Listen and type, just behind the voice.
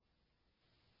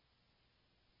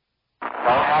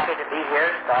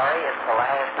sorry it's the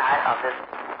last night of this.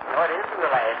 No, it isn't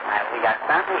the last night. We got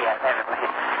Sunday yet, haven't we?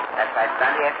 That's right,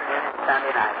 Sunday afternoon and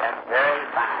Sunday night. That's very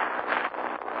fine.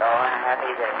 So I'm happy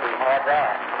that we had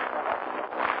that.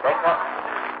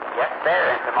 Yes, sir,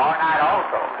 and tomorrow night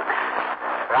also.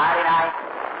 Friday night,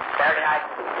 Saturday night,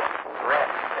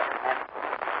 rest. And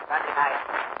Sunday night,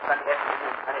 Sunday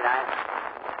afternoon, Sunday night.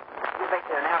 You make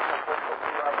the announcement, which will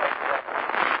be like that.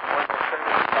 When the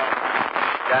Sunday night,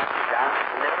 John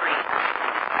in the arena.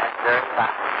 That's very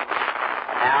fine.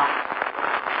 And now,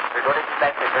 we're going to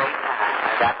expect a great time.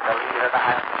 I got to leave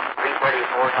about 3:30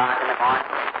 or 4 o'clock in the morning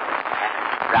and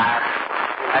drive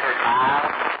 200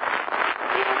 miles,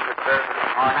 even for service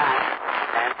tomorrow night, and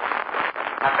then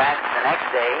come back the next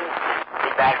day and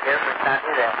be back there for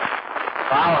Sunday the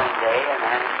following day, and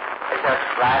then they just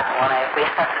ride one after the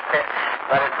other.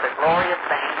 But it's a glorious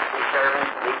thing to be serving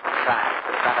Jesus Christ,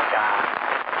 the Son of God.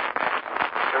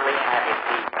 Truly happy to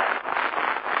be there.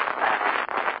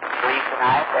 Believe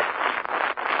tonight that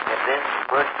if this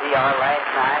would be our last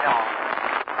night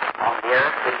on the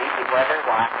earth with easy weather,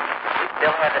 why, we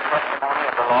still have the testimony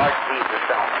of the Lord Jesus,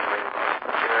 don't we?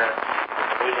 We're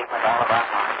believing with all of our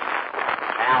hearts.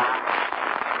 Now,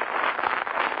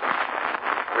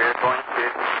 we're going to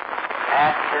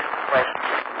ask this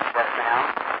question just now.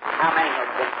 How many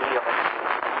have been healed?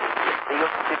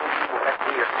 Healed people who have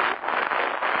healed.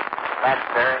 That's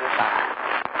very fine.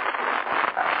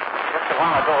 Just a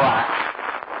while ago,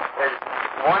 there's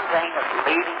one thing of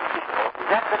leading people.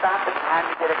 Just about the time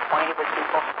you get acquainted with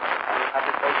people, and you have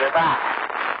to say goodbye.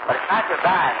 But it's not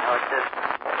goodbye, you know, it's just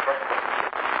for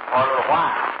a little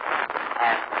while.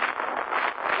 And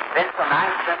it's been so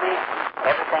nice to me,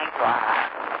 everything, so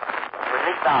I'm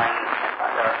really sorry.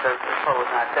 And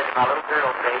I said to my little girl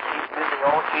today, she's busy,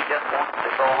 she just wants to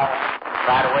go home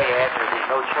right away after there's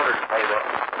no children to play with.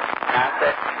 And I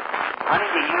said, honey,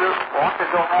 do you want to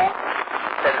go home?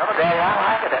 She said, no, Daddy, I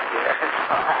like it up here.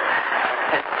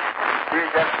 She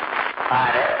was just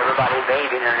fine, everybody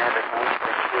babying her and everything,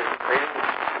 but she was really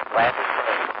glad to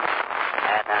play.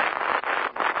 And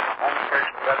home church,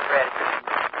 Brother Fred,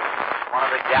 one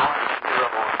of the gallants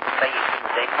of faith in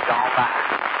days gone by.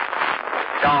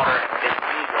 His daughter had been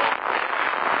eagle.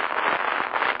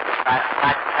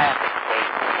 Fantastic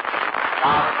case.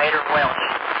 Father made her Welsh,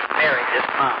 married this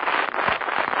month.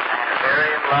 And a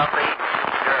very lovely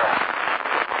girl.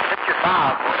 Mr.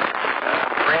 Bob,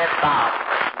 Fred Bob,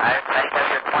 I think that's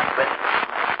your point, but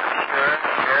sure,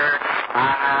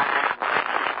 my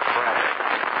brother.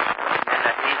 And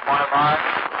he's one of our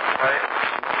brothers.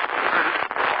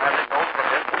 One of the most of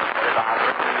this, Brother Bob.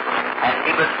 And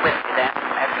he was with me then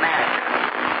as manager.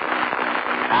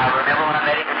 I remember when I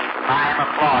met him in Miami,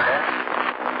 Florida,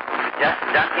 he just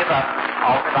done give up.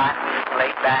 All the time he was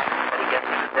laid back, but he guess he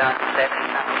was done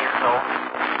 70-something years old.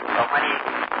 But when he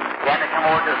began to come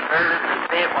over to the service and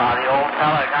see it, well, the old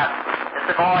fellow got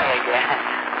just a boy again.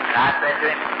 And I said to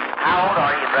him, how old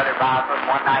are you, Brother Bob?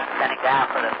 One night standing down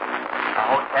for the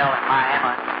hotel in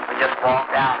Miami. We just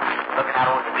walked out, looking out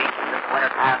over the beaches this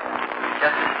winter time.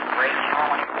 Just great, you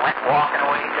know, when he went walking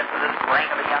away just with the spring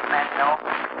of a young man, you know.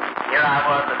 Here I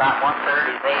was, about 1/3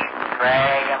 his age,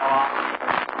 dragging along.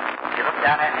 He looked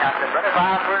down at me, I said, Brother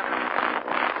Bosworth,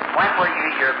 when were you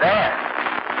your best?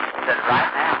 He said, right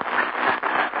now.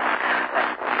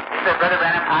 He said, Brother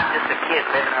Branham, I'm just a kid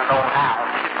living in an old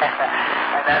house.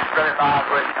 And that's Brother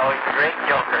Bosworth, you know, he's a great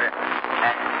joker.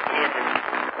 And he and his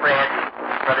friend,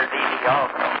 Brother D.D.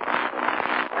 also.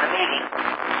 In the meeting,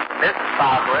 Mrs.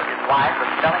 Bosworth, his wife, was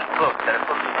selling books at a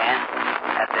bookstand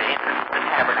at the entrance to the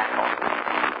tabernacle.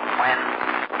 When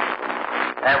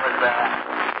there was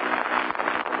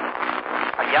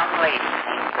a young lady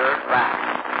came to her bride,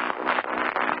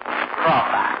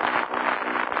 cross-eyed.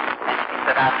 And she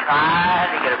said, I tried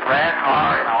to get a prayer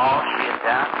card and all she had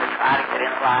done to try to get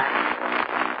in line.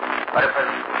 But it was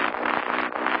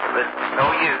no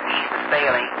use. She was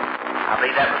failing. I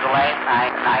believe that was the last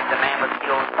night. The night the man was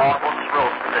killed with multiple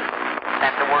sclerosis that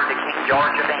sent the word to King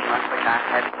George of England, which I'm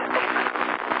having to statement.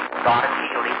 God had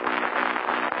healed him.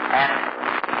 And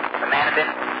the man had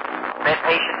been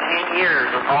patient 10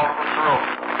 years with multiple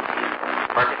sclerosis.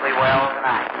 Perfectly well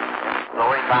tonight.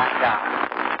 Glorify God.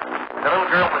 The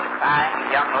little girl was crying,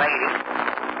 a young lady,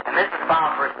 and Mrs.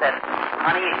 Bosworth said,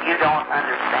 honey, you don't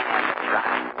understand this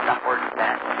right. Some words to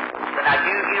that. So now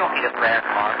you don't need a prayer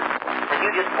card. So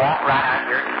you just walk right out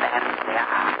here and stand and say,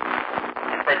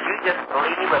 and said, you just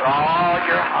believe me with all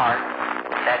your heart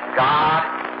that God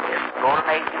is going to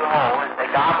make you whole, and that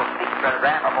God will speak to Brother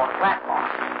Branham up on the platform.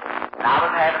 And I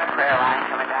was having a prayer line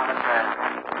coming down the prayer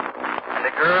line. And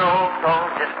the girl, so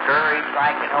discouraged,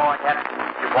 like, you know, and yet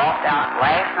she walked out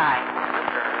last night to the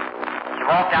service. She She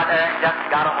walked out there and just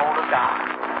got a hold of God.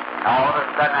 And all of a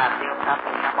sudden I feel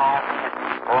something come on me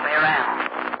and pull me around.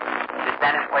 She's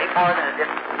standing way farther than the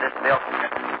distance of this building.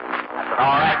 I said,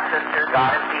 all right, sister,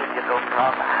 God has healed you. Those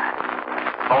cross-eyes.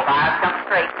 Both eyes come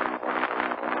straight.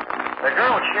 The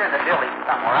girl's here in the building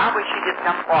somewhere. I wish she'd just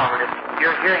come forward. If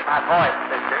you're hearing my voice,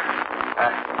 sister,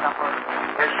 somewhere.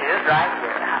 Here she is, right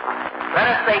here.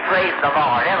 Let us say praise the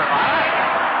Lord, everybody.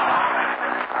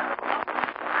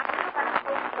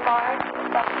 Lord,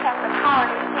 that has the power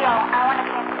to heal. I want to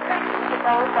give encouragement to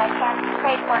those that can't be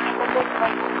prayed for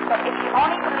individually. That if you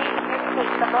only believe in your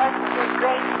faith, the Lord will do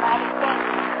great and mighty things.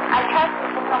 I trust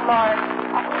in the Lord,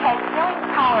 and He has healing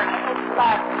power in His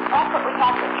blood. That's what we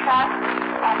have to trust.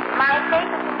 And my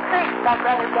faith is encouraged by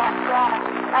Brother Dan Piana.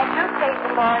 I do praise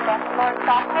the Lord that the Lord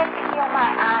saw fit to heal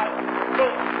my eyes.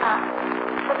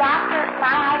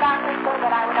 My eye doctor said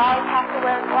that I would always have to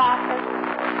wear glasses.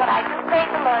 But I do praise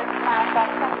the Lord tonight that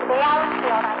since the day I was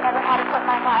healed, I never had to put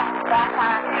my glasses back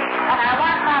on. And I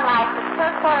want my life to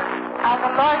serve for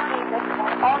the Lord Jesus,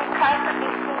 and only Christ would be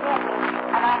seen in me.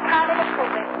 And I count it a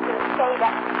privilege to say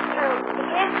that through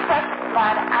His precious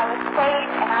blood, I was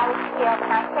saved and I was healed.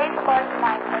 And I praise the Lord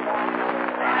tonight for that.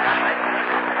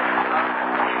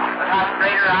 How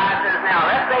straight her eyes is now.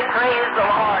 Let's say praise the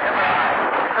Lord.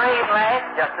 Praise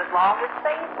lasts just as long as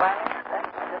faith lasts.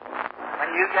 When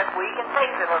you get weak in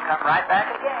faith, it will come right back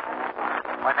again.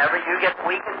 Whenever you get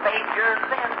weak in faith, your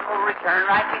sins will return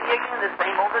right to you again. The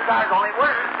same old desires, only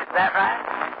worse. Is that right?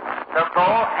 So go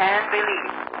and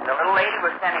believe. The little lady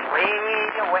was standing way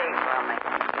away from me.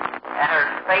 And her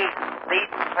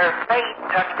faith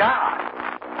touched God.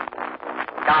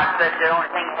 God said the only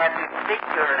thing you have to speak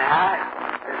to her now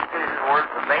is His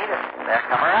words verbatim. There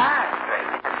come her eyes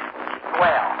straight. She's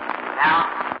well. Now,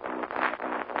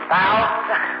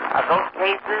 thousands of those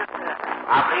cases,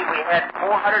 I believe we had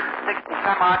 460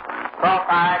 some odd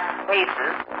cross-eyed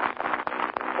cases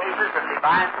of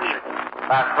divine healing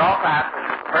by cross-eyes which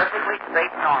were perfectly straight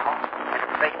and normal in the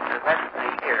space of less than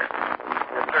a year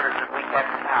in the services we kept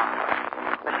in town.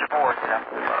 Mr. Moore did up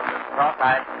to the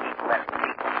cross-eyed people that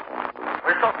speak.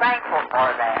 We're so thankful for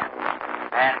that.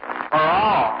 And for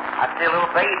all, I see a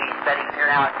little baby sitting here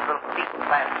now at the little seat in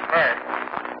Plastic Paris.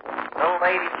 Little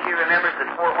lady, she remembers at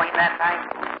Fort Wayne that night.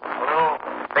 A little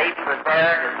baby was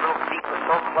there, and his little feet was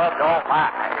so clubbed. Oh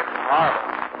my, it was horrible.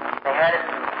 They had it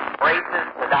in braces.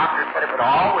 The doctor said it would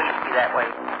always be that way.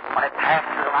 When it passed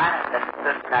through the line, I said,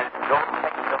 sister, now you go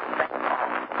take those things off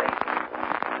the baby.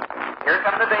 Here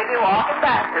comes the baby walking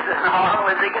back. This is normal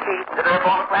as he could be. Stood up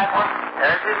on the platform.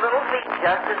 There's his little feet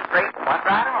just as straight, one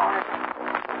right on it.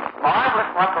 Marvelous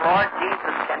what the Lord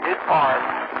Jesus can do for us.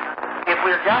 If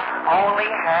we'll just only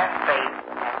have faith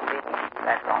and believe,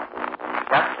 that's all.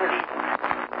 Just believe.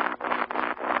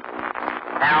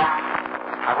 Now,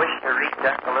 I wish to read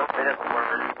just a little bit of the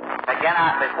Word. Again,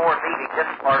 before leaving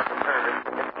this part of the service,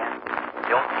 again,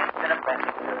 the old hymn's been a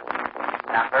blessing to us.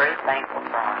 And I'm very thankful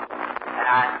for it. And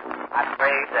I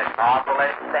pray that God will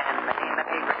let it stand many,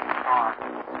 many great arms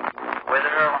with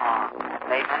her along, and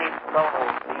may many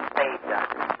souls be saved of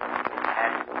it.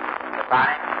 And the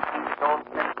vine keeps those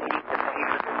that need to pay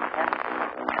for this tent,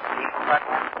 and people like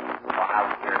him, well,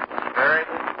 we're very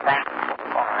thankful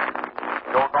for it.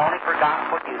 It goes only for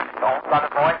gospel use. It's only by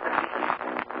the voice of Jesus.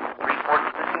 3/4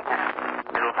 of the tent.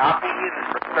 It'll not be used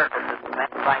for purposes and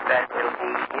things like that. It'll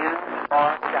be used for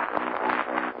the gospel.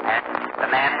 And the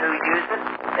man who uses it,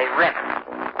 they rent it.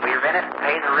 We rent it,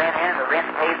 pay the rent in, the rent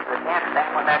pays for the tent, and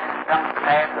then when that comes to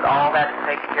pass, that all that is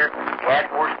taken care of, you add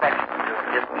more sections to it.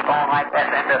 Just keep on like that,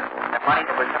 and the money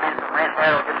that would come in from rent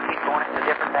there will just keep going into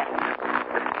different things.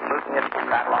 Just keep moving it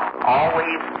right along.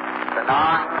 Always the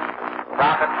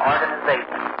non-profit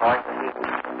organization, Voice of Jesus.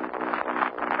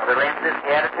 Brother Lenz is the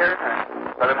editor,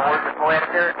 Brother Moore is the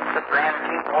co-editor, Sister Ann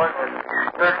Jean Moore is the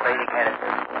circulating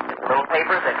editor. It's a little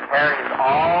paper that carries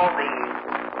all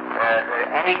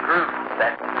any group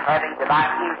that's having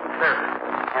divine healing service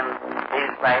in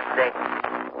these last days.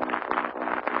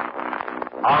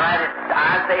 All right, it's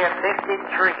Isaiah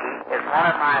 53 is one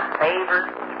of my favorite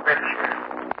scriptures.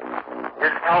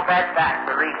 Just held that back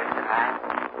to read it tonight.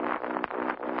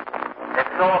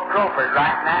 It's so appropriate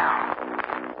right now.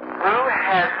 Who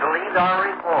has believed our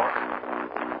report?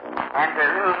 And to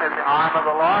whom is the arm of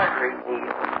the Lord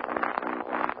revealed?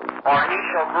 For he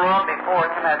shall grow up before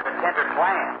him as a tender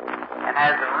plant, and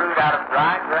as a root out of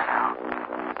dry ground.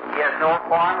 He has no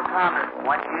form of commerce.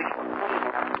 When you shall see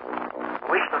him,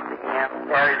 we shall see him.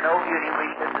 There is no beauty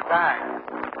we should desire him.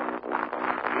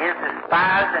 He is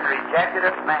despised and rejected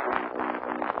of man,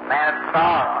 man of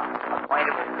sorrow,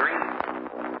 acquainted with grief.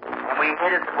 And we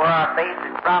hid it before our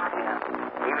faces from him.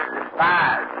 He was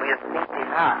despised. We esteemed him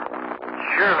not.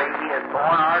 Surely he has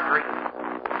borne our griefs,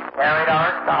 carried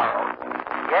our sorrows.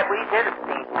 Yet we did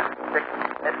esteem him stricken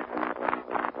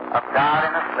of God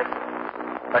and afflicted.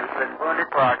 But he was wounded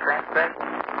for our transgressions.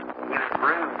 He was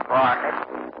bruised for our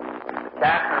iniquities. The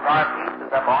chastisement of our peace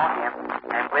is upon him,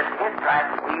 and with his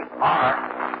stripes we are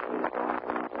healed.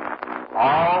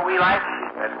 All we like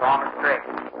sheep have gone astray.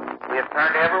 We have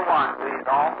turned every one to his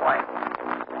own way,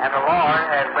 and the Lord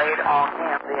has laid on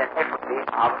him the iniquity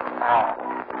of us all.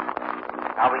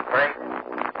 Now we pray.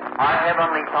 Our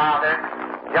Heavenly Father,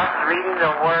 just reading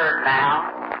the Word now,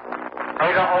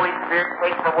 may the Holy Spirit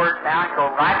take the Word now and go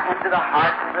right into the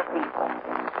hearts of the people.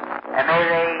 And may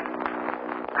they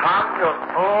come to a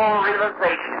full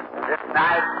realization this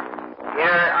night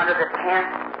here under the tent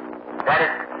that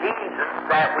it's Jesus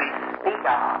that we speak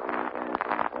of.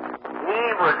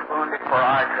 He was wounded for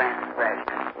our transgressions.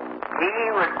 He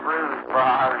was bruised for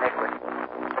our iniquity.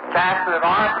 The chastisement of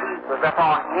our peace was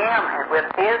upon him, and with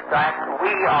his stripes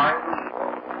we are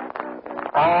healed.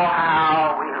 Oh,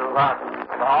 how we love him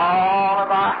with all of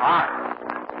our hearts.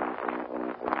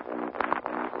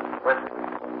 With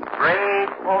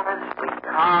gratefulness we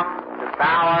come to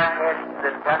bow our heads to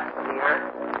the dust of the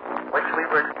earth, which we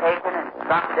were taken and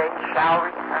someday shall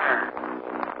return,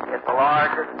 if the Lord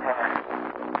does tarry.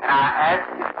 And I ask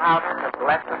you, Father, to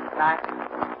bless us tonight,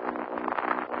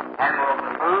 and will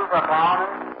move upon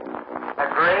us a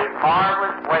great,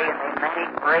 marvelous way, and may many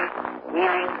great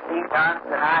healings be done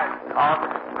tonight because of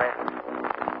His presence.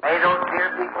 May those dear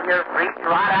people here reach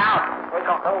right out and take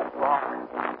a hold, Lord.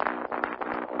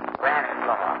 Grant it,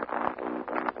 Lord.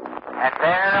 And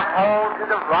there hold to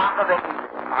the rock of ages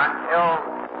until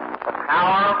the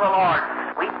power of the Lord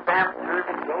sweep them through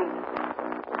the gates,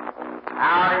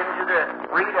 out into the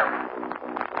freedom,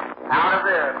 out of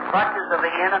the clutches of the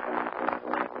enemy,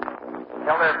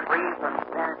 till they're free from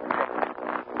sin and sickness.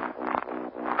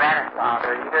 Grant it,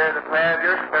 Father. Hear the prayer of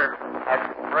your servant as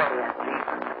we pray in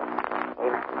Jesus' name.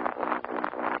 Amen.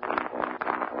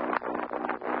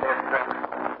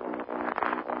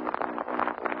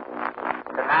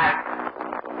 Tonight,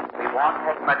 we won't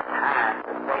take much time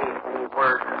to say any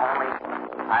words, only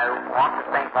I want to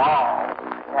thank all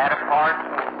who had a part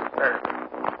in the service.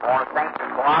 I want to thank the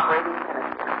cooperating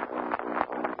ministers.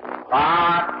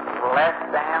 God bless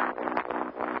them.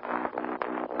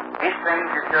 These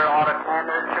strangers here ought to attend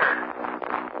their church.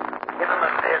 Give them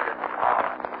a visit.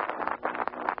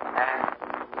 And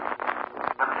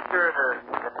I'm sure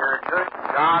that they're a good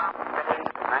job today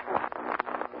tonight.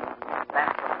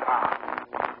 Thanks to God.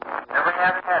 Never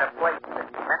have had a place that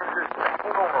ministers to any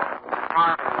more in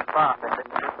harmony and love as it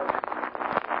is with them.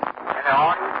 And the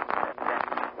audience has been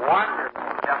wonderful.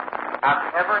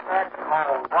 I've never had to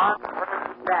call one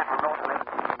person down or to make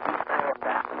keep their head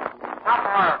down. How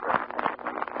marvelous.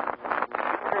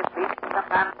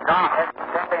 Sometimes God has to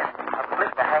step in and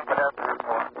afflict a half a dozen or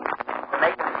more to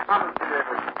make them come to their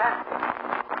repentance.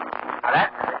 Now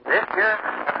that's this here,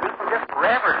 people just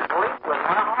reverence and believe with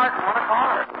one heart and one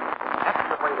heart. That's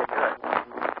the way to do it.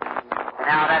 And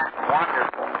now that's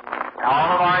wonderful. And all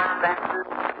of our expenses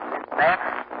and met.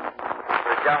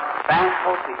 We're just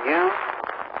thankful to you.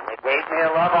 They gave me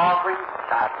a love offering.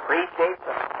 I appreciate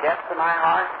from the depths of my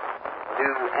heart. Do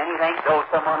anything, though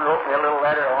someone wrote me a little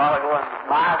letter a while ago, and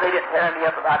my, they didn't tear me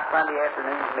up about Sunday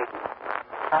afternoon's meeting.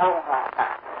 Oh, my.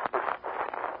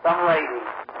 Some lady,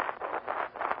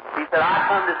 she said, I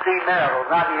come to see miracles,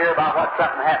 not to hear about what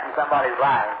something happened in somebody's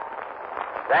life.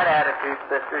 That attitude,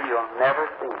 sister, you'll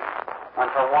never see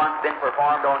until one's been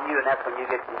performed on you, and that's when you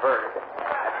get converted.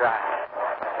 That's right.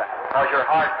 Because your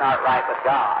heart's not right with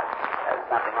God. That's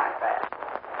something like that.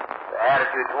 The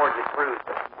attitude towards the fruit.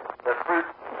 The fruit,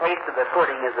 taste of the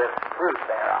pudding is the fruit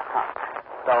there.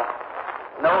 So,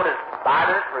 notice, by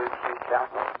their fruits you shall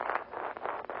know.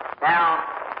 Now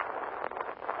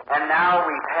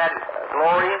we've had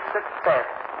glorious success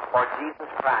for Jesus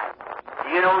Christ. Do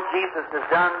you know Jesus has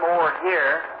done more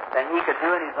here than he could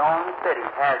do in his own city,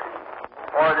 hasn't he?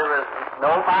 Or there was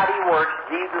no mighty works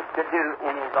Jesus could do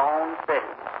in his own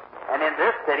city. And in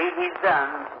this city, he's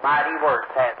done mighty works,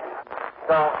 hasn't he?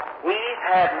 So, he's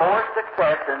had more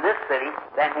success in this city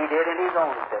than he did in his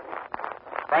own city.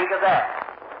 Think of that.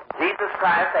 Jesus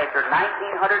Christ, after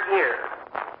 1,900 years,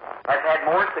 has had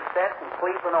more success in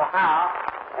Cleveland, Ohio,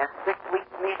 and 6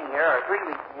 weeks meeting here, or 3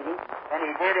 weeks meeting, than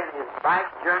he did in his life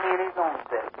journey in his own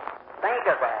city. Think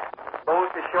of that. Goes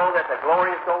to show that the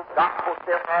glorious old gospel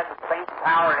still has the same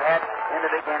power it had in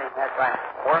the beginning. That's right.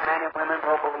 More men and women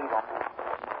will believe on it.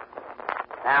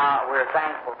 Now, we're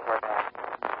thankful for that.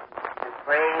 And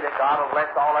pray that God will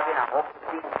bless all of you. And I hope to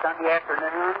see you Sunday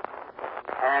afternoon.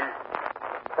 And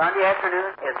Sunday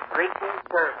afternoon is preaching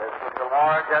service. If the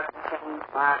Lord doesn't change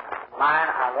my mind,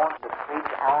 I want to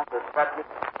preach on the subject,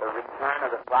 the return of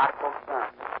the prodigal son,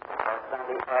 on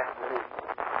Sunday afternoon.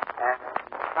 And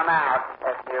come out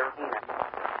at the arena.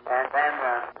 And then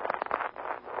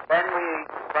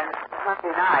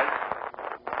Sunday night,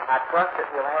 I trust that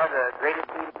we'll have the greatest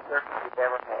meeting service we've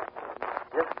ever had.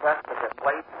 Just trust that the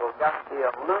place will just be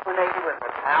illuminated with the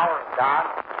power of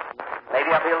God. Maybe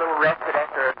I'll be a little rested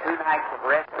after 2 nights of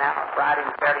rest now on Friday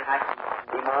and Saturday night,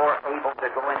 be more able to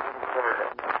go into the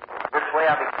service. This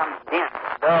way I'll become dense,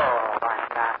 dull, like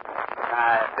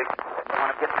I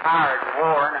want to get tired and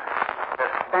worn. The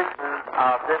senses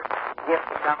of this gift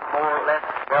become more or less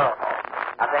dull.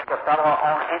 I think a fellow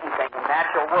on anything in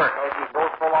natural work, as you go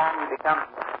so long, you become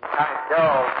kind of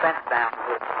dull, sense down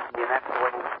to it. And that's the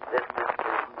way this is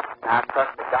too. I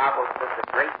trust that God will give us a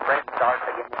great fresh start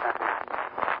again Sunday.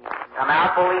 Come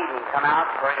out believing, come out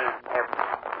praying,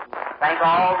 everything. Thank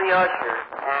all the ushers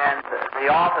and the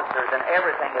officers and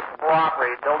everything that's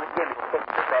cooperated. Those that give me the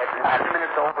picture this afternoon. 2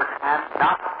 minutes over time,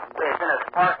 it's in a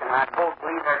parking lot, supposed to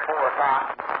leave there at 4 o'clock.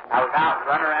 I was out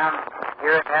running around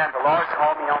here and there, and the Lord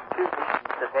called me on Tuesday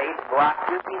today to go out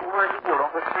to people who were healed on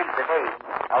the street today.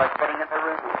 I was sitting in the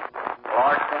room. The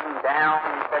Lord sent me down,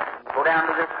 and He said, go down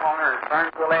to this corner and turn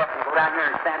to the left and go down here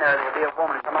and stand there. There'll be a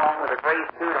woman come along with a gray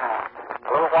suit on, a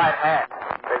little white hat,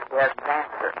 says she has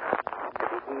cancer to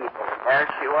be healed. And there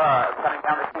she was, coming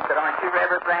down the street. Said, aren't you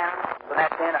Reverend Brown? So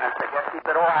that's in. I said, yes. He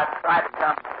said, oh, I've tried to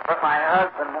come, but my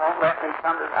husband won't let me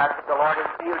come to. I said, the Lord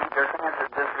has healed your cancer,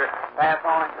 sister. Pass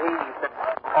on and be. He said,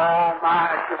 oh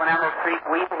my, she went down the street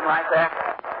weeping like that.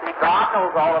 See, God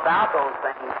knows all about those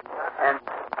things. And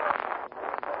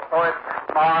so it's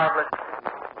marvelous.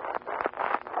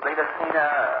 I believe I've seen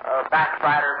a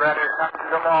backslider brother come to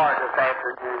the Lord this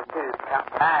afternoon, too. Come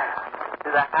back to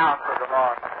the house of the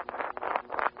Lord.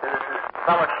 To the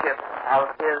fellowship of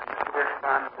His dear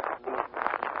Son.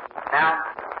 Now,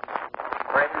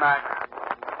 very much.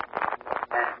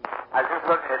 And I was just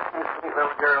looking at this sweet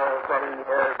little girl sitting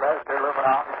here, blessed her little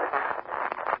office.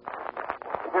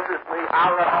 This is sweet. I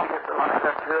love this one.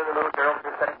 Just two of the little girls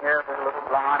just sitting here with a little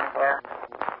blonde hair.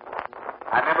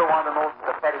 I remember one of the most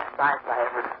pathetic sights I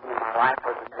ever seen in my life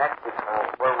was in Mexico,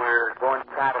 where we're going to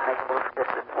try to make a little trip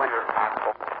this winter if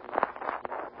possible.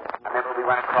 I remember we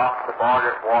went across the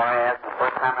border at Juarez, the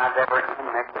first time I was ever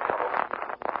in Mexico.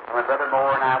 And my brother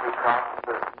Moore and I, we crossed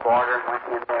the border and went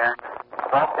in there. I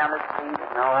walked down the street,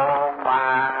 and oh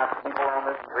my, people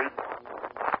on the street,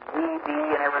 TV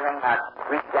and everything. I'd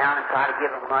reach down and try to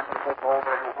give them money to take over,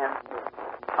 and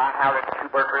my how the two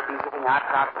burglars be hitting. I'd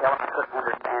try to tell them I couldn't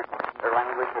understand their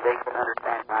language, but they couldn't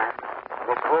understand mine.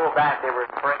 They pulled back, they were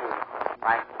afraid.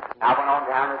 Like, I went on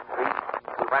down the street,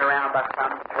 we went around about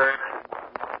some church.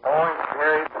 Oh, it's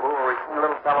very cool. We seen a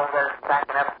little fellow there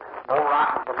stacking up old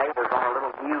rotten tomatoes on a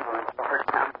little view and started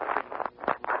down the street.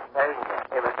 I tell you,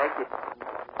 it would make you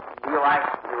feel like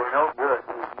you were no good.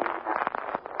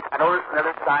 I noticed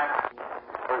another sight.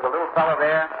 There was a little fellow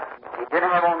there. He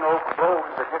didn't have on no clothes,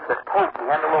 but just a coat. He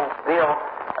had a little bill.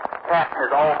 That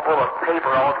is all full of paper,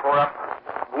 all tore up.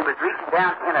 He was reaching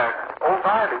down in an old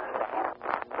garbage can.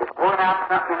 He was pulling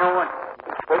out something, and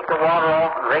he'd take the water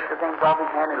off and rake the things off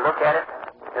his hand and look at it.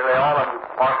 Nearly all of them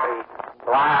partly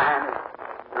blind.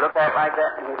 And look at it like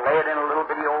that, and he'd lay it in a little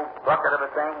bitty old bucket of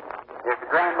a thing. There's a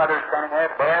grandmother standing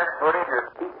there, barefooted, her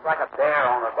feet like a bear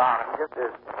on the bottom, just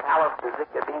as callous as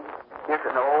it could be. Here's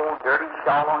an old dirty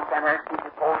shawl on center, and she's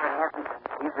just holding her hands, and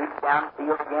he's reached down and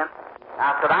feels again.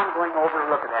 I said, I'm going over to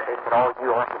look at that. They said, oh, you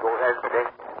ought to go there today.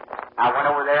 I went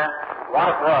over there.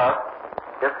 What it was,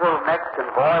 this little Mexican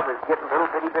boy was getting little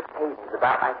bitty potatoes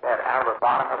about like that out of the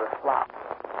bottom of the slop.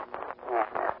 And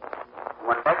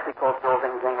when Mexico throws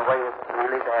anything away, it's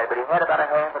really bad. But he had about a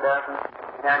half a dozen.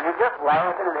 And he was just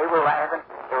laughing, and they were laughing.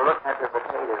 They were looking at the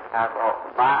potatoes. I thought,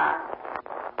 my.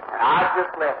 And I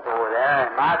just left over there,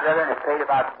 and my brother had paid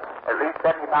about at least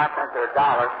 75 cents or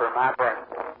 $1 for my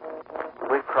breakfast.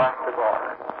 We crossed the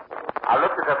border. I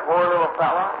looked at the poor little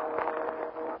fellow.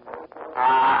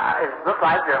 It looked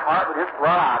like your heart would just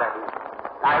run out of him.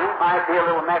 Now, he might be a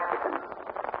little Mexican,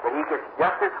 but he gets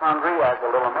just as hungry as a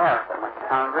little American. When he's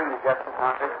hungry, he's just as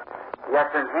hungry. Yes,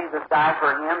 and Jesus died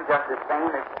for him just the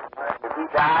same as if he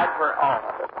died for all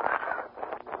of us.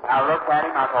 I looked at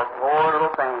him, I thought, poor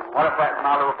little thing. What if that's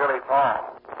my little Billy Paul?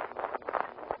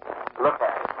 Look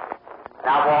at him. And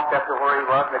I walked up to where he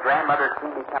was, and the grandmother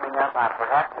seen me coming up.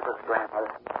 Perhaps it was grandmother.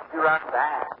 She ran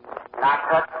back. And I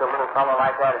touched the little fellow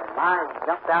like that, and mine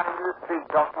jumped out into the street,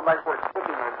 thought somebody was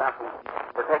sticking or something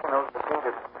for taking those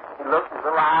potatoes. He looked, his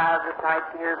little eyes just tight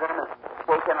tears in him, and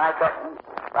shaking like that, and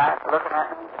right, looking at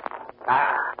me.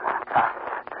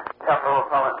 Tell the little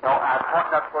fellow, no, I was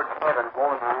pointing up towards heaven,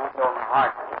 holding my hand over my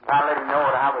heart. I let him know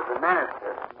that I was a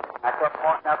minister. I kept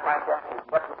pointing up like that, and he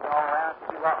put me all around,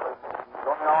 see what was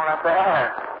going on up there.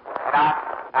 And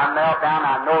I knelt down,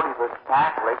 I knowed he was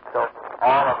Catholic, so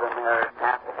all of them there are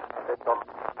Catholic. So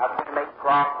I would make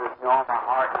crosses, on my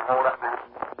heart and hold up my hand.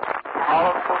 All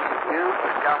of them you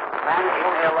just ran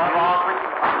in a love offering.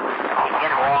 He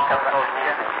began to walk up those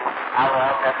men. I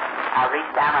walked up, I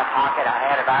reached down my pocket, I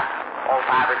had about $5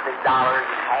 or $6 and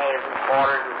halves and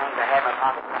quarters and things I had in my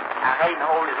pocket. I had him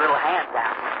hold his little hand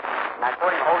down. And I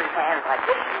told him to hold his hands like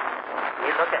this. He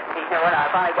looked at me, when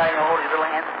I finally got him to hold his little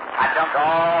hand, I dumped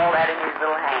all that in his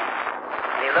little hand.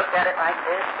 And he looked at it like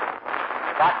this.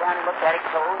 He got down and looked at it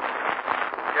close.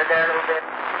 Stood there a little bit.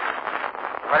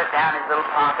 Put it down in his little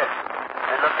pocket.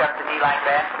 And looked up to me like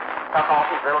that. Took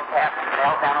off his little cap and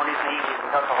knelt down on his knees and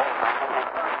took the whole thing.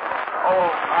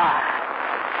 Oh, my.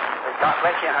 God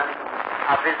bless you, honey.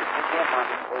 I'll visit you again one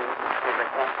day.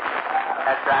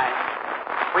 That's right.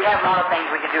 We have a lot of things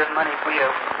we can do with money if we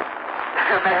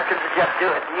Americans would just do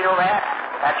it. You know that?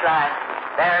 That's right.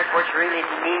 There's what's really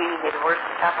needed. We're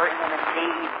suffering and in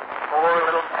need. Poor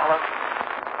little fellows.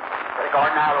 For the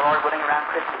garden now, the Lord willing, around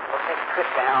Christmas, we'll take a trip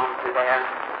down through there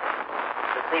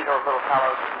to see those little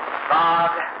fellows.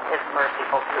 God is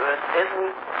merciful to us, isn't He?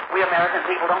 We American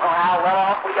people don't know how well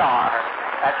off we are.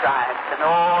 That's right. To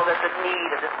know that the need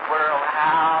of this world,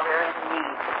 how they're in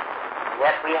need.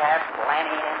 Yet we have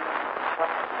plenty in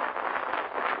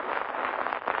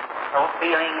no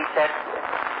feeling. He said,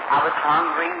 I was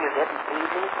hungry, you didn't feed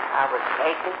me. I was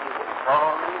naked, you didn't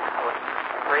clothe me. I was in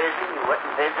prison, you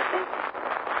wouldn't visit me.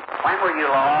 When were you,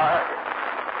 Lord?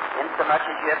 Insomuch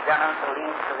as you have done unto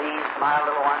these, my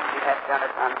little ones, you have done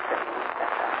it unto me.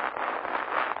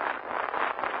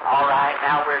 All right,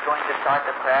 now we're going to start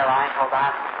the prayer line, because I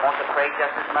want to pray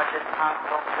just as much as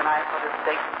possible tonight for the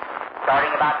sick,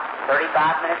 starting about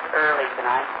 35 minutes early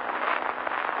tonight.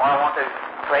 Or I want to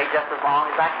pray just as long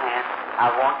as I can. I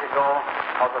want to go,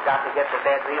 because I've got to get to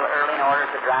bed real early in order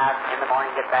to drive in the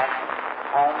morning and get back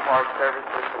home for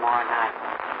services tomorrow night.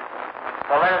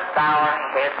 So let us bow our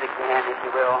heads again, if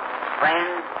you will.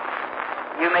 Friends,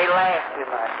 you may laugh too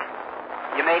much.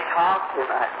 You may talk too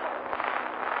much.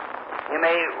 You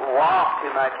may walk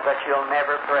too much, but you'll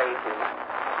never pray too much.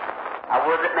 I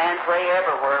would that man pray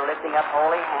everywhere, lifting up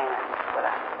holy hands. But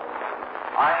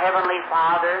our Heavenly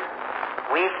Father,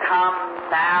 we've come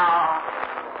now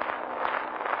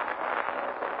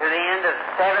to the end of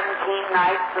 17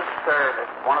 nights of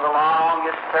service, one of the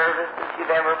longest services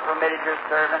you've ever permitted your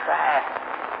servant to have.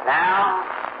 Now,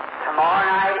 tomorrow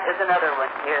night is another one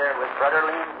here with Brother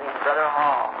Lindsay and Brother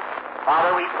Hall.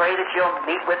 Father, we pray that you'll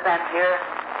meet with them here.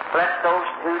 Bless those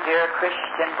two dear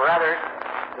Christian brothers.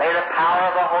 May the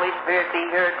power of the Holy Spirit be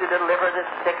here to deliver the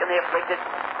sick and the afflicted,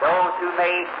 those who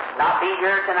may not be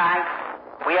here tonight.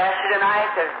 We ask you tonight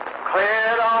to clear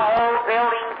the whole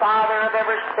building, Father, of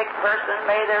every sick person.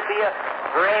 May there be a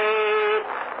great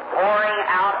pouring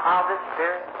out of the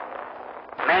Spirit.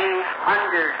 Many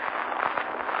hundreds,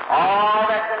 all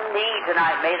that's in need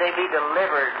tonight, may they be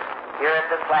delivered here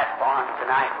at the platform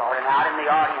tonight, Lord, and out in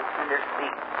the audience in their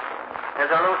seats. As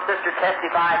our little sister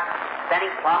testified,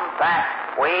 standing plumb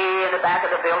back, way in the back of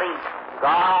the building,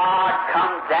 God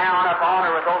comes down upon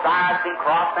her with those eyes being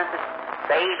crossed since a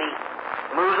baby.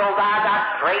 Moves those eyes out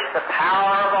straight, the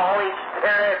power of the Holy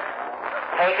Spirit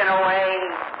taken away.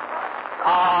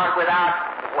 God, without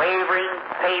wavering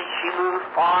faith, she moves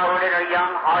forward in her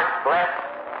young heart blessed.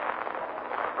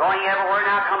 Going everywhere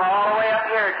now, come all the way up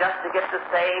here just to get to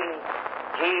say,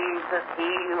 Jesus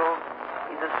heals.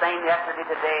 He's the same yesterday,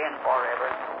 today, and forever.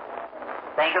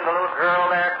 Think of the little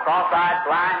girl there, cross-eyed,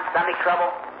 blind, stomach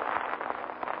trouble,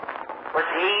 was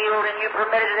healed, and you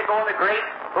permitted her to go in the great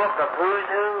book of Who's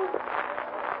Who.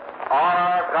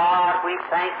 Oh, God, we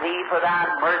thank Thee for Thy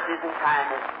mercies and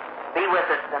kindness. Be with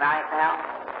us tonight now.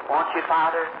 Won't you,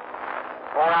 Father,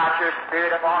 pour out your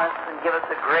Spirit upon us and give us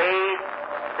a great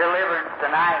deliverance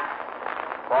tonight.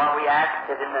 For we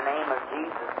ask it in the name of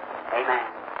Jesus.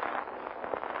 Amen.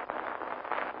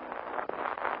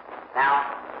 Now,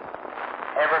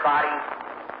 everybody,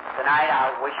 tonight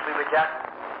I wish we would just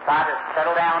try to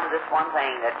settle down to this one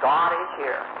thing, that God is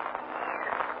here.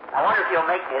 I wonder if you'll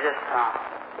make me this promise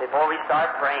before we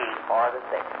start praying for the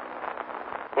sick.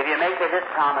 If you make me this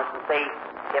promise and say,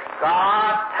 if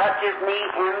God touches me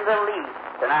in the least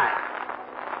tonight,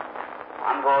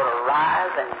 I'm going to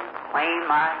rise and claim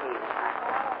my healing.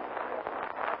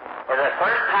 For the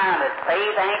first time that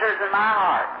faith enters in my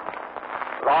heart,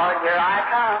 Lord, here I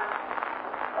come.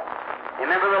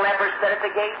 Remember the lepers said at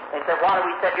the gate? They said, why do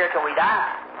we sit here till we die?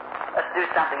 Let's do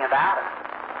something about it.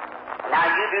 Now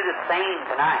you do the same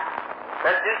tonight.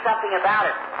 Let's do something about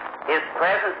it. His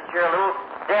presence, your little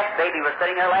deaf baby was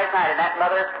sitting there last night, and that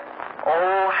mother,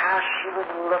 oh, how she was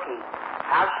looking,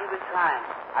 how she was trying.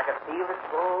 I could feel it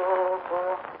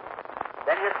pull.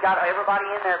 Then just got everybody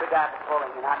in there began pulling,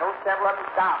 and I know several of them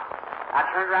stopped. I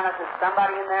turned around and said,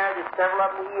 somebody in there, just several of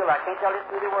them healed. I can't tell just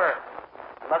who they were.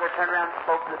 The mother turned around and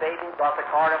spoke to the baby, brought the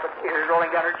card up with tears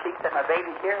rolling down her cheeks, and my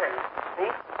baby's hearing.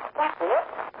 See? That's it.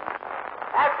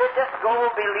 That's it. Just go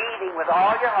believing with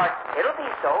all your heart. It'll be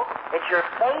so. It's your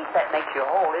faith that makes you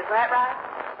whole. Isn't that right?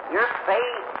 Your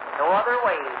faith. No other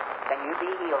way can you be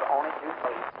healed, only through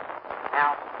faith.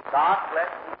 Now, God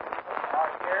bless you. Are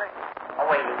here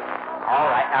awaiting. All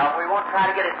right. Now, we won't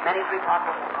try to get as many as we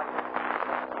possibly can.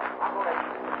 I'm going to let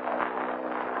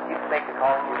you make the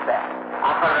call yourself.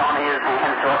 I'll put it on his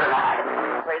hands so tonight.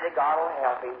 Pray that God will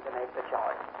help him to make the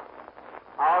choice.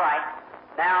 All right.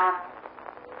 Now,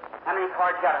 how many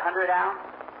cards got? 100 out?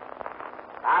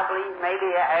 I believe maybe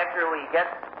after we get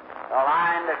the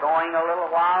line going a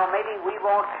little while, maybe we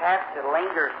won't have to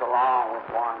linger so long with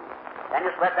one. Then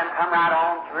just let them come right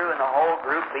on through and the whole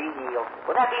group be healed.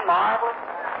 Would that be marvelous?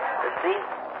 You see,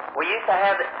 we used to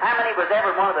have, how many was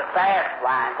ever one of the fast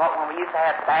lines? What when we used to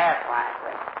have fast lines?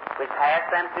 We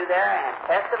passed them through there and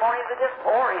testimonies would just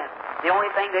pour in. The only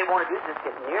thing they want to do is just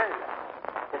get near you.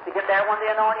 Just to get there when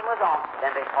the anointing was on.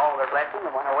 Then they called their blessing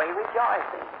and went away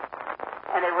rejoicing.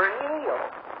 And they were healed.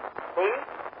 See?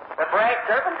 The brass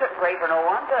serpent couldn't pray for no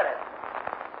one, could it?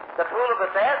 The pool of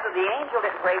Bethesda, the angel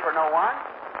didn't pray for no one.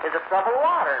 Is a troubled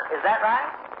water. Is that right?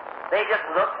 They just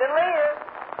looked and lived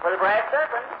for the brass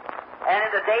serpent. And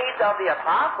in the days of the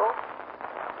apostles,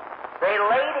 they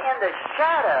laid in the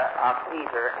shadow of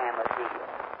Peter and was healed.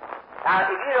 Now,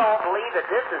 if you don't believe that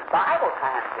this is Bible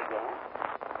times again,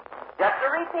 just a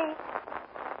repeat.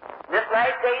 This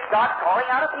last days, God's calling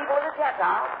out a people of the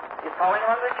Gentiles. He's calling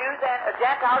among the Jews and a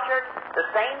Gentile church. The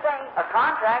same thing, a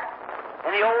contract.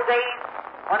 In the old days,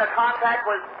 when a contract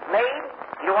was made,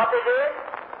 you know what they did?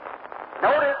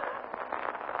 Notice.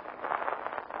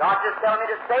 God just telling me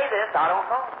to say this, I don't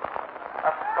know.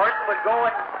 A person would go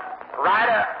and write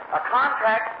a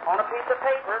contract on a piece of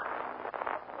paper.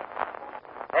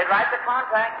 They'd write the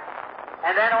contract,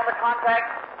 and then on the contract,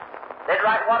 they'd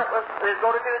write what it was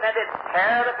going to do, and then they'd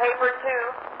tear the paper in two,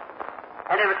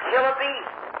 and they would kill a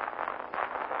beast.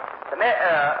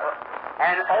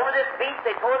 And over this beast,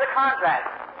 they tore the contract.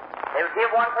 They would give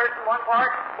one person one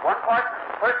part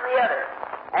person the other.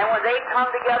 And when they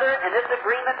come together, and this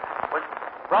agreement was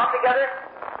brought together,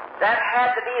 that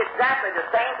had to be exactly the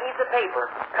same piece of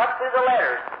paper, cut through the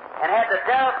letters, and had the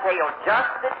dovetail just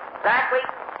exactly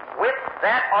with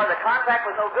that, or the contract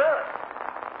was no good.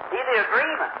 See, the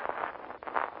agreement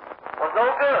was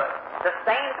no good. The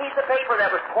same piece of paper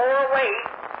that was tore away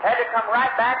had to come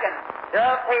right back and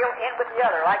dovetail in with the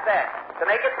other, like that, to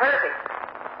make it perfect.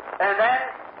 And then,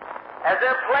 as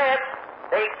their pledge,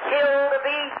 they killed the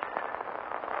beast.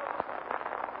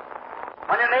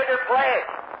 When they made their pledge,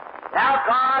 now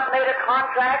God made a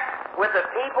contract with the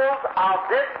peoples of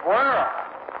this world.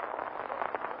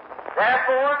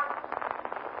 Therefore,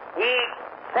 He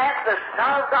sent the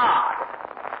Son of God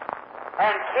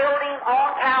and killed Him on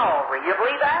Calvary. You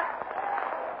believe that?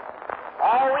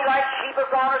 All we like sheep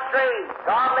have gone astray.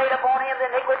 God laid upon Him the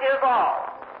iniquity of all.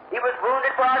 He was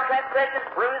wounded for our transgressions,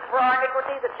 bruised for our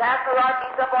iniquities. The chastisement of our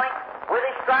peace upon Him. With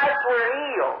His stripes we're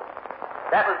healed.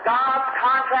 That was God's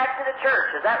contract to the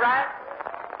church. Is that right?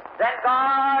 Then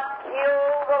God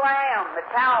killed the Lamb, the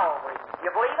Calvary.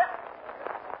 You believe it?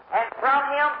 And from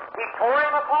Him, He tore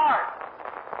Him apart.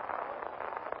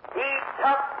 He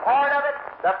took part of it,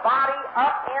 the body,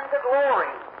 up into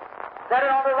glory. Set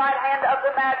it on the right hand of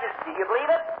the Majesty. You believe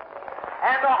it?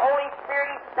 And the Holy Spirit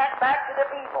He sent back to the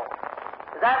people.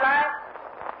 Is that right?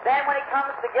 Then when it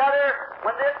comes together,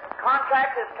 when this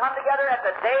contract has come together at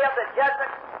the day of the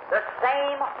judgment, the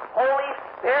same Holy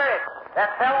Spirit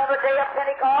that fell on the day of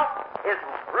Pentecost is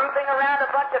grouping around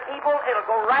a bunch of people. It'll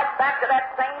go right back to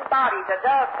that same body, to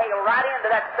dovetail right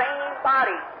into that same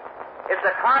body. It's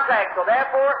a contract, so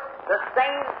therefore, the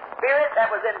same Spirit that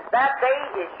was in that day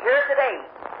is here today.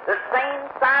 The same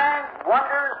signs,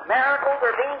 wonders, miracles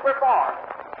are being performed.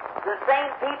 The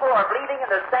same people are believing in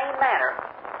the same manner.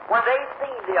 When they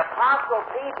seen the Apostle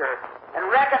Peter and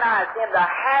recognized him to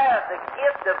have the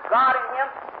gift of God in him,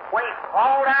 when he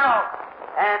called out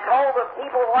and told the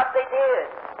people what they did,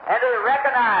 and they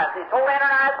recognized, he told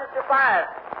Ananias and Sapphira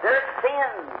their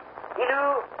sins. He knew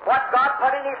what God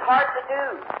put in his heart to do.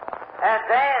 And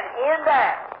then, in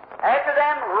that, after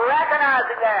them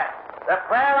recognizing that, the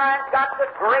prayer line got the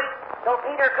great so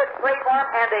Peter could pray for them,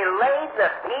 and they laid the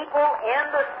people in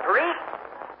the street.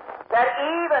 That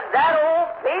even that old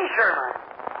fisherman,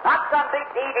 not some big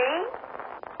TV,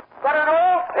 but an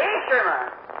old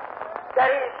fisherman, that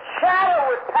his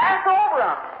shadow would pass over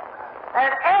him.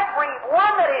 And every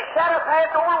one that his shadow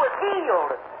passed over was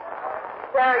healed.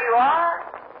 There you are.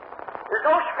 There's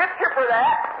no scripture for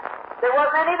that. There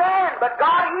wasn't any then, but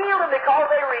God healed them because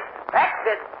they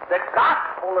respected the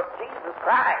gospel of Jesus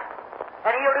Christ.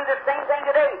 And He'll do the same thing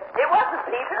today. It wasn't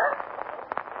Peter.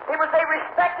 It was they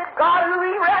respected God who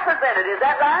He represented. Is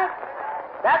that right?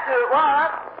 That's who it was.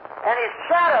 And His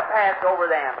shadow passed over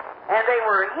them. And they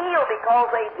were healed because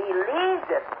they believed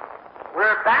it.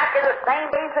 We're back in the same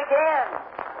days again.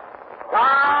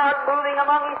 God moving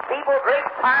among His people, great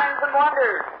signs and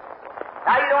wonders.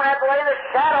 Now you don't have to lay the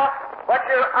shadow, but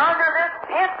you're under this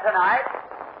tent tonight,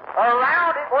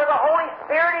 around it where the Holy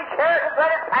Spirit is here to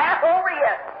let it pass over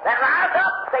you. Then rise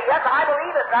up and say, yes, I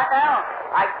believe it right now.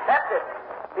 I accept it.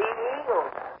 Be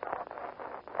healed.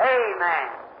 Amen.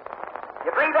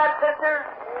 You believe that, sister?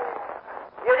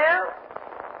 You do?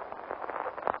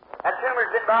 That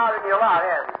tumor's been bothering you a lot,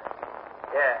 hasn't it?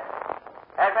 Yeah.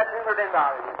 Has that tumor been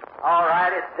bothering you? All right,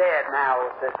 it's dead now,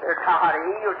 sister. God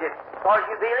healed you because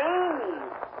you believe.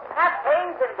 Have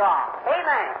faith in God.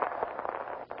 Amen.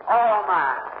 Oh,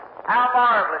 my. How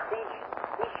marvelous.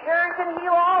 He sure can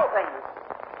heal all things.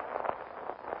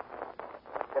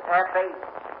 Just have faith.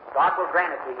 God will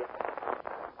grant it to you.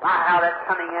 My, how that's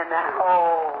coming in now.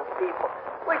 Oh, people.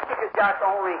 Wish you could just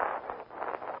only...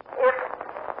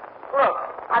 Look,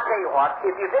 I'll tell you what.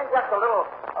 If you've been just a little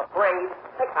afraid,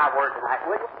 take my word tonight,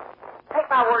 would you? Take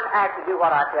my word and act to do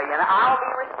what I tell you, and I'll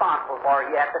be responsible for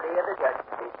you at the day of the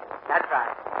judgment. That's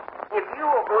right. If you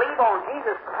will believe on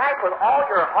Jesus Christ with all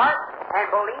your heart and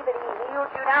believe that He healed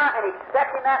you now and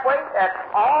accept Him that way, that's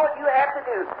all you have to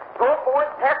do. Go forth,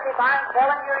 testify, and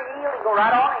tell Him you're healed, and go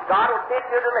right on, and God will send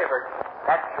you delivered.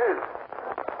 That's true.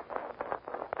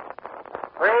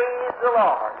 Praise the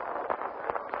Lord.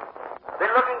 I've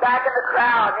been looking back in the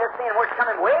crowd and just seeing where it's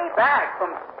coming way back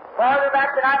from farther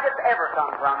back than I could ever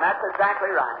come from. That's exactly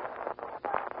right.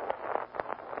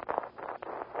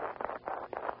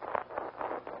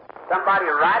 Somebody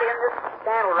right in this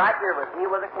channel right here was healed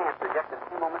with a cancer just a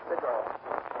few moments ago.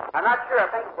 I'm not sure. I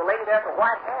think it's the lady there with a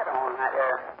white hat on right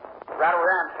there. Right over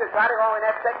there. I'm sure it's right along in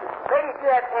that section. Lady, if you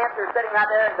had cancer sitting right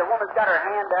there and the woman's got her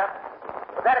hand up,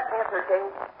 was that a cancer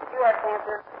case? Did you have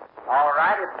cancer? All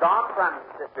right, it's gone from you,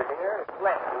 sister dear. It's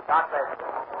left you. God bless you.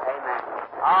 Amen.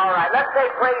 All right, let's say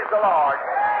praise the Lord.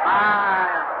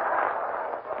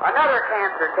 Another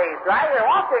cancer case right here.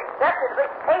 Want to accept it?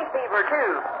 Hay fever,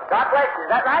 too. God bless you. Is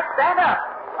that right? Stand up.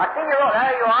 I see you.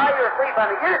 There you are. You're free from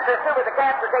it. Your sister with the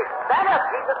cancer case. Stand up.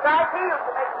 Jesus Christ heals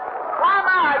you. Why,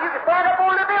 my, you can stand up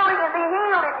over the building and be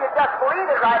healed if you just believe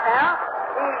it right now.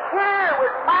 He's here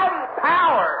with mighty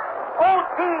power. Oh,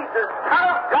 Jesus, Son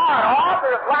of God,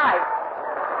 author of life,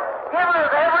 giver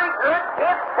of every good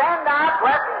gift, send thy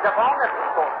blessings upon the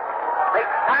people.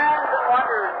 Make signs and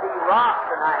wonders be wrought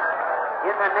tonight.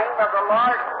 In the name of the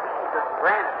Lord Jesus,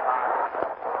 grant it, Father.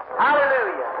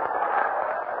 Hallelujah.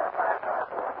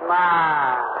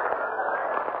 My.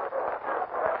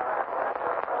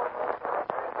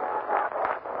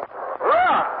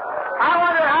 Look, I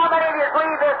wonder how many of you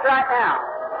believe this right now.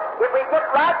 If we get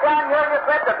right down here and just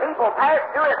let the people pass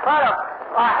through and put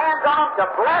our hands on them to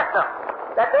bless them,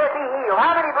 that they'll be healed.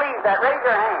 How many believe that? Raise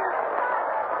your hand.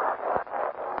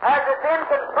 Has it been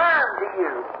confirmed to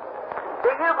you? Do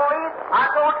you believe? I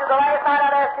told you the last night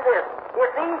I'd ask you this. If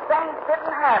these things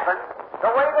didn't happen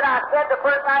the way that I said the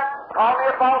first night, call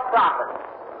me a false prophet.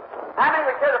 How many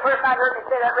were here the first night heard me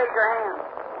say that? Raise your hand.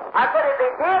 I said if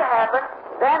they did happen,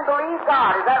 then believe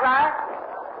God. Is that right?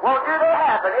 Well, do they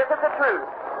happen? Is it the truth?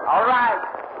 All right.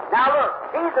 Now look,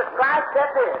 Jesus Christ said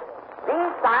this.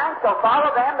 These signs shall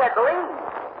follow them that believe.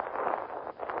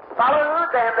 Follow who?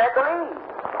 Them that believe.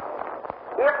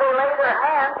 If they lay their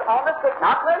hands on the sick,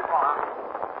 not pray for them.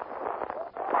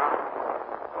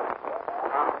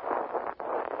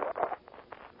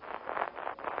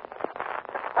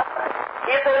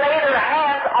 If they lay their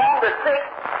hands on the sick,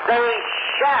 they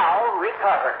shall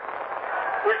recover.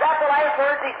 Is that the last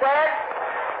words He said?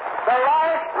 The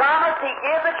last promise He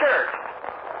gave the church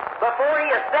before He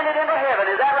ascended into heaven.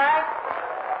 Is that right?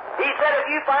 He said if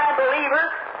you find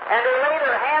believers and they lay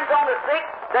their hands on the sick,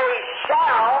 they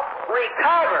shall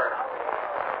recover.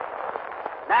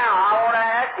 Now, I want to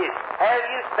ask you, have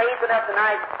you faith enough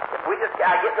tonight? If we just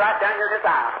get right down here this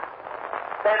aisle.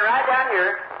 Stand right down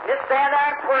here. Just stand there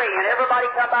and pray, and everybody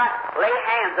come by, lay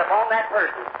hands upon that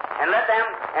person. And let them,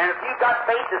 and if you've got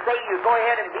faith to say you go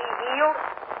ahead and be healed,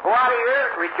 go out of here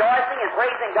rejoicing and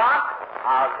praising God,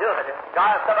 I'll do it.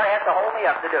 Somebody has to hold me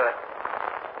up to do it.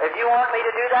 If you want me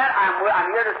to do that, I'm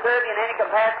here to serve you in any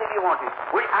capacity you want to.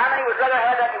 How many would rather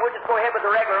have that? You would just go ahead with the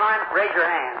regular line. Raise your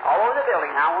hand. All over the building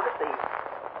now. I want to see.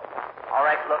 All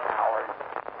right, look, Howard.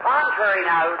 Contrary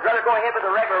now, would rather go ahead with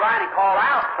the regular line and call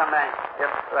out somebody.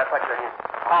 Just put your hand.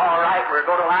 All right, we're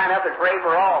going to line up and pray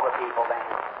for all the people then.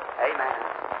 Amen.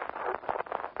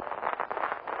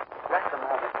 Just a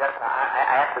moment. I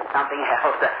asked him something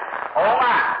else. Oh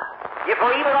my! You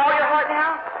believe with all your heart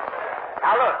now?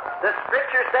 Now look, the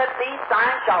Scripture says, these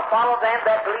signs shall follow them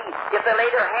that believe. If they lay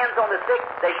their hands on the sick,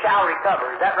 they shall recover.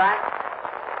 Is that right?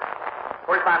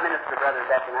 Where's my minister brothers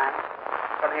at tonight?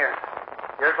 Come here.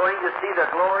 You're going to see the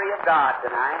glory of God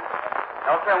tonight.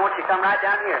 No, sir, I want you to come right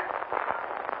down here.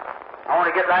 I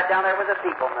want to get right down there with the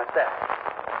people myself.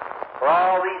 For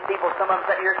all these people, some of them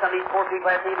sitting here, some of these poor people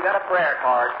haven't even got a prayer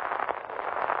card.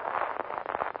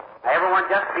 Now, everyone,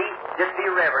 just be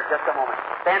reverent just a moment.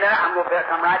 Stand there. I'm going to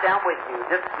come right down with you.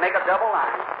 Just make a double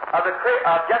line of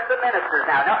just the ministers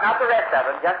now, not the rest of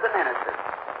them, just the ministers.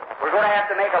 We're going to have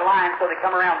to make a line so they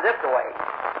come around this way.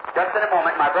 Just in a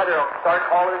moment, my brother will start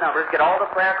calling the numbers, get all the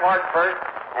prayer cards first,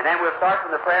 and then we'll start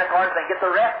from the prayer cards and get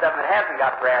the rest of them that haven't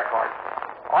got prayer cards.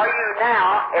 Are you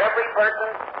now, every person,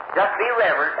 just be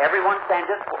reverent. Everyone stand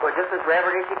just as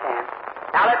reverent as you can.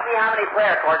 Now let's see how many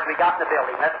prayer cards we got in the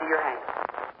building. Let's see your hands.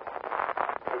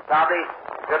 It's probably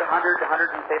a good 100 to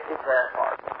 150 prayer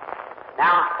cards.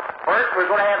 Now, first we're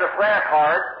going to have the prayer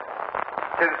cards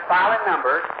to file in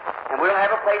numbers, and we'll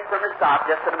have a place for them to stop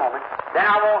just in a moment. Then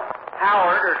I want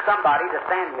Howard or somebody to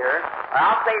stand here, or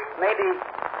I'll say maybe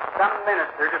some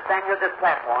minister to stand here at this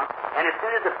platform, and as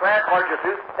soon as the prayer cards are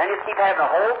through, then just keep having the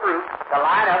whole group to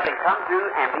line up and come through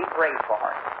and be prayed for.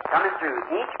 Coming through,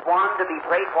 each one to be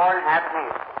prayed for and have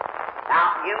hands.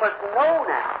 Now, you must know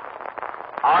now,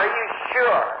 are you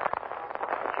sure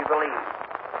that you believe?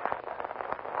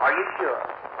 Are you sure?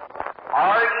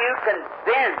 Are you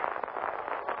convinced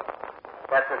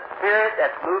that the Spirit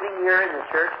that's moving here in the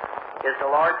church is the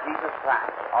Lord Jesus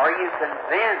Christ? Are you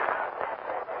convinced?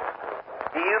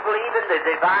 Do you believe in the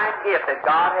divine gift that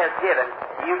God has given?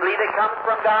 Do you believe it comes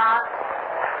from God?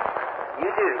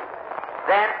 You do.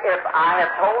 Then if I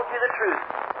have told you the truth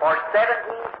for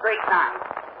 17 straight nights,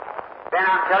 then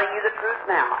I'm telling you the truth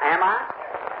now, am I?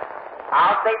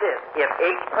 I'll say this. If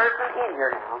each person in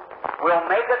here now will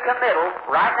make a committal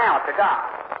right now to God,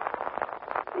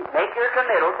 make your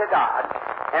committal to God,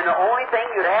 and the only thing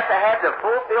you'd have to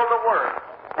fulfill the Word.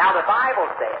 Now the Bible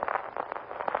says,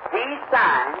 these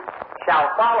signs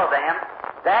shall follow them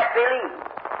that believe.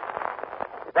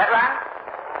 Is that right?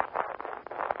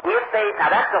 Now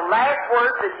that's the last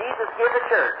word that Jesus gave the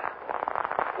church.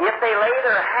 If they lay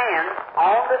their hands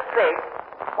on the sick,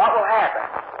 what will happen?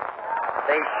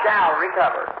 They shall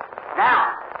recover.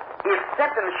 Now, if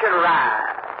symptoms should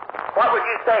arise, what would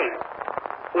you say?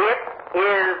 It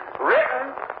is written.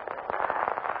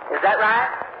 Is that right?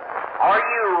 Are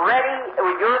you ready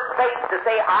with your faith to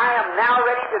say, I am now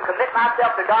ready to commit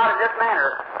myself to God in this manner?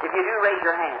 If you do, raise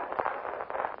your hand.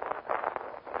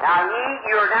 Now,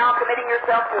 you are now committing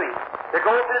yourself to Him, to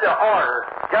go through the order,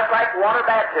 just like water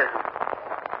baptism.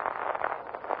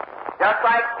 Just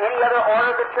like any other order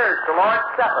of the church, the Lord's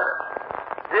Supper.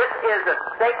 This is the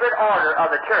sacred order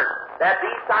of the church, that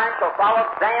these signs shall follow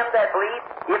them that believe.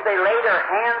 If they lay their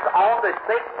hands on the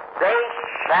sick, they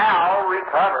shall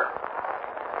recover.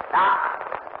 Now,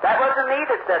 that wasn't me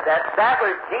that said that. That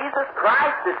was Jesus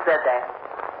Christ that said that.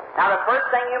 Now, the first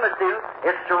thing you must do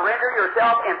is surrender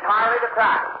yourself entirely to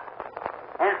Christ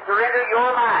and surrender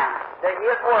your mind to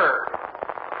His Word.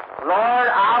 Lord,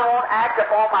 I won't act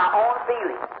upon my own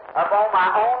feelings, upon my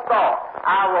own thoughts.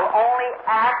 I will only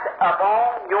act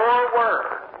upon your Word.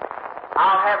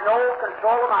 I'll have no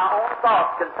control of my own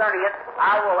thoughts concerning it.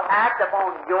 I will act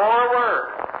upon your Word.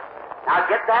 Now,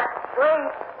 get that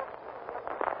straight.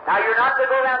 Now, you're not to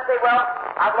go down and say, well,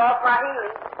 I've lost my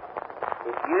healing.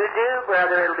 If you do,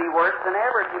 brother, it'll be worse than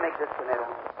ever if you make this committal.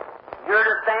 You're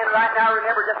to stand right now,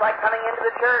 remember, just like coming into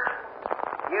the church.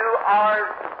 You are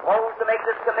supposed to make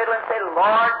this committal and say,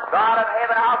 Lord, God of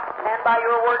heaven, I'll stand by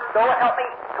your word. So help me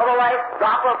till the last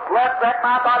drop of blood left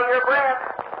my body or breath.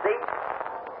 See?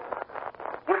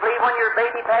 You believe when your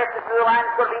baby passes through the line,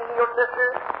 it's going to be healed, sister?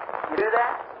 You do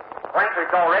that? Frankly,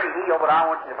 it's already healed, but I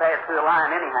want you to pass through the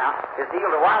line anyhow. It's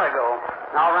healed a while ago.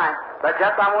 All right. But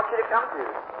just I want you to come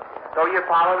through. So you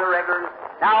follow the regular.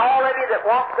 Now, all of you that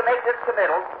wants to make this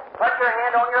committal, put your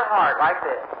hand on your heart like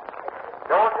this.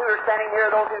 Those who are standing here,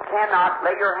 those who cannot,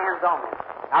 lay your hands on them.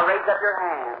 Now raise up your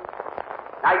hands.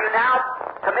 Now you now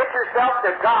commit yourself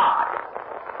to God.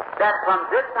 that from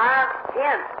this time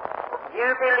hence you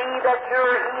believe that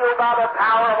you're healed by the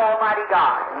power of Almighty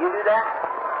God. Can you do that?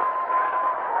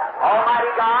 Almighty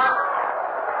God,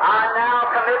 I now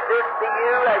commit this to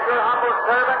you as your humble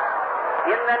servant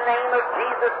in the name of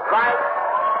Jesus Christ,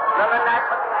 the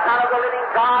Son of the living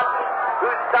God, who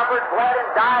suffered, bled,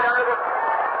 and died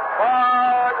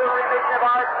for the remission of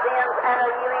our sins and the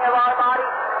healing of our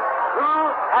bodies, who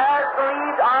has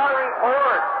believed our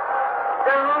report,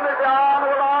 to whom is the arm of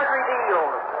the Lord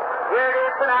revealed. Here it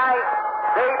is tonight.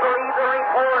 They believe the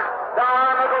report. The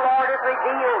arm of the Lord is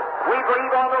revealed. We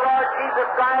believe on the Lord Jesus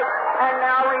Christ, and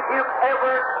now rebuke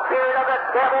every spirit of the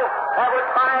devil that would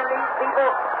bind these people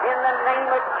in the name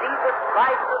of Jesus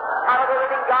Christ, out of the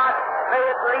living God. May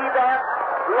it leave them,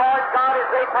 Lord God, as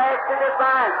they pass through this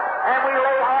line, and we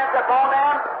lay hands upon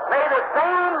them. May the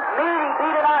same meeting be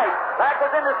tonight, like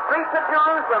as in the streets of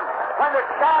Jerusalem, when the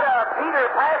shadow of Peter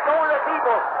passed over the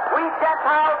people. We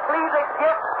Gentiles believe the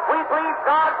gift. We believe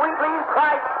God. We believe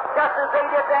Christ, just as they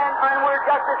did then, and we're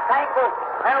just as thankful.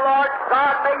 And Lord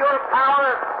God, may your power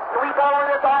sweep over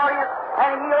this audience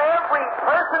and heal every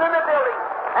person in the building.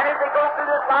 And as they go through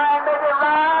this line, may they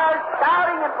rise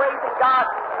shouting and praising God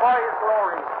for His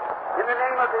glory. In the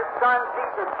name of His Son,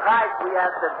 Jesus Christ, we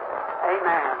ask it.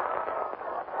 Amen.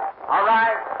 All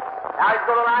right. Now he's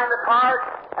going to line the cards,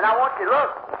 and I want you to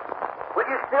look. Would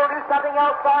you still do something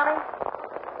else for me?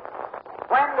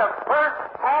 When the first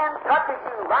hand touches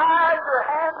you, rise your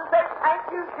hands and say, "Thank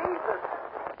you, Jesus."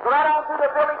 Go right on through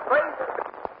the building, praise Him.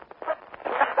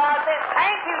 God says,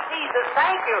 "Thank you, Jesus,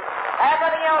 thank you."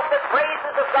 Everything else that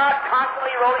praises of God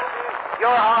constantly rolling through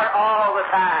your heart all the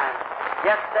time.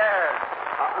 Yes, sir.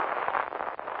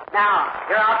 Now,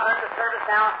 here I'll turn the service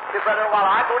now to Brother while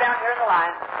I go down here in the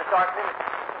line to start finishing.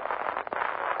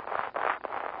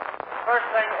 First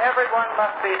thing, everyone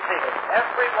must be seated.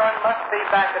 Everyone must be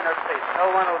back in their seats.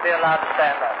 No one will be allowed to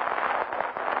stand up.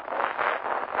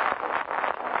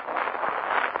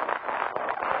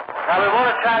 Now, we want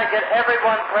to try to get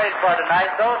everyone prayed for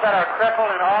tonight. Those that are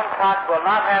crippled and on cots will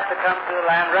not have to come to the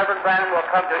line. Reverend Branham will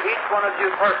come to each one of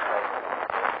you personally.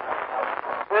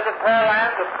 With the prayer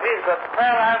line, the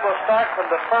prayer line will start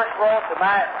from the first row to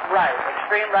my right,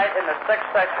 extreme right in the sixth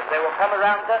section. They will come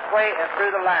around this way and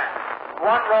through the line,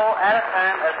 one row at a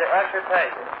time as the usher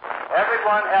tells you.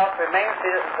 Everyone else remains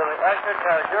seated until the usher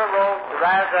tells your row to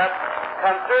rise up,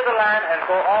 come through the line, and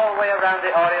go all the way around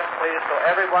the audience, please, so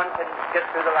everyone can get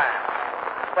through the line.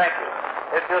 Thank you.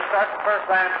 If you'll start the first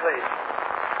line, please.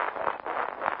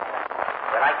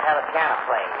 We'd like to have a piano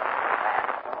played.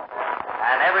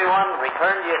 And everyone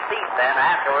return to your seats then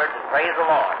afterwards and praise the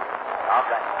Lord.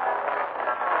 Okay.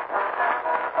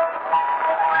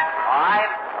 All right?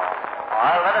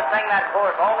 Well, let us sing that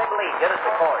chorus. Only believe. Give us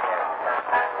the chorus here.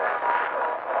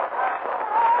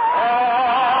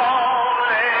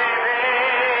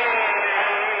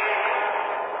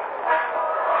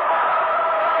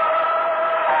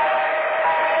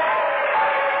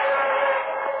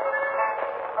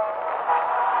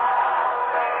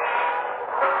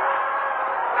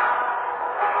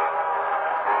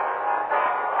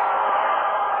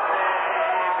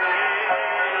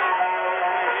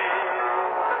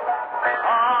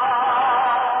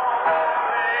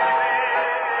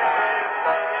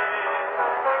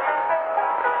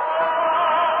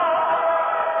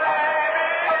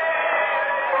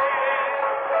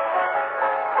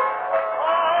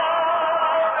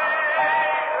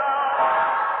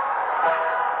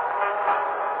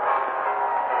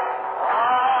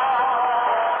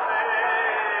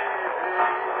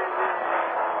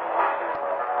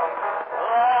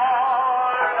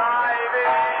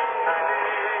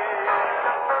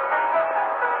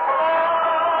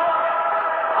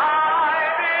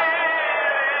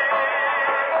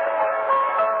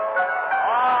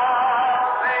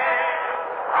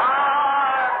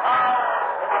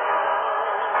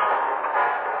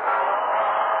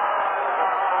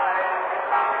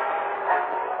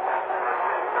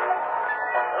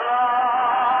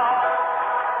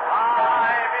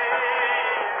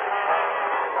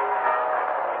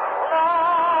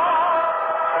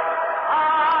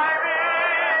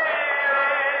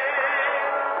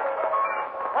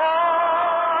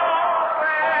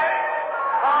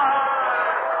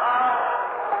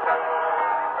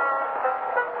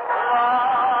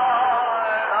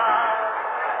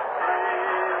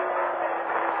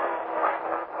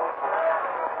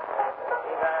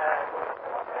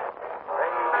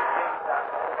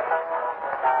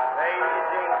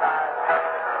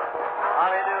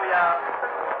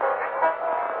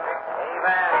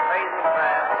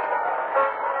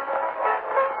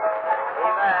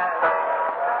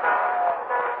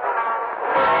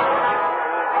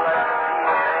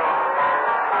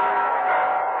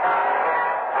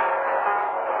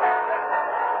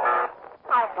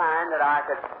 that I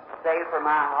could say for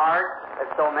my heart that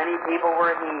so many people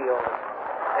were healed.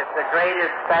 It's the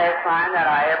greatest fast line that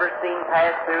I ever seen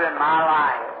pass through in my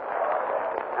life.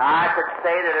 Now, I could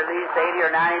say that at least 80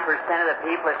 or 90% of the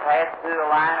people that pass through the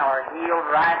line are healed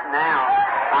right now.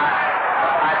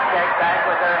 I checked back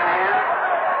with their hands.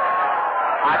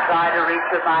 I tried to reach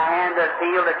with my hand to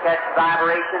feel, to catch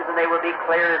vibrations, and they would be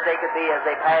clear as they could be as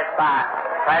they passed by.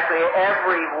 Practically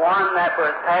every one that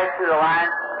was passed through the line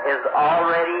is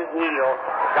already healed.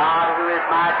 God, who is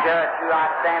my judge, who I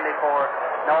stand before,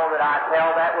 know that I tell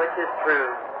that which is true.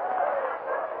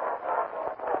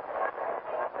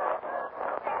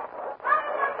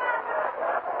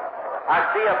 I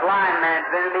see a blind man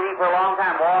been meeting for a long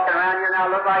time, walking around here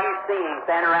now, look like he's seeing,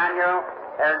 standing around here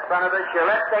in front of us here.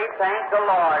 Let's say thank the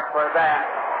Lord for that.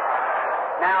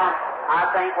 Now, I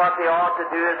think what they ought to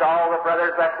do is all the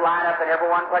brothers, let's line up and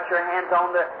everyone put your hands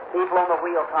on the people on the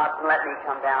wheel tops and let me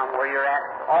come down where you're at.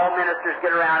 All ministers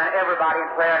get around and everybody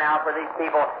in prayer now for these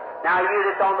people. Now you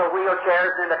that's on the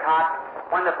wheelchairs and the cots,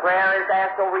 when the prayer is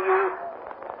asked over you,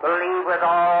 believe with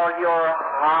all your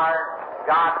heart.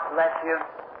 God bless you.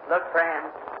 Look, friends,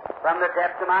 from the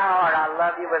depths of my heart, I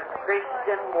love you with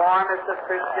Christian, warmest of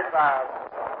Christian love.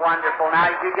 Wonderful.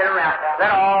 Now, as you get around, let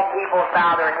all people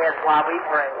bow their heads while we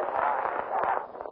pray.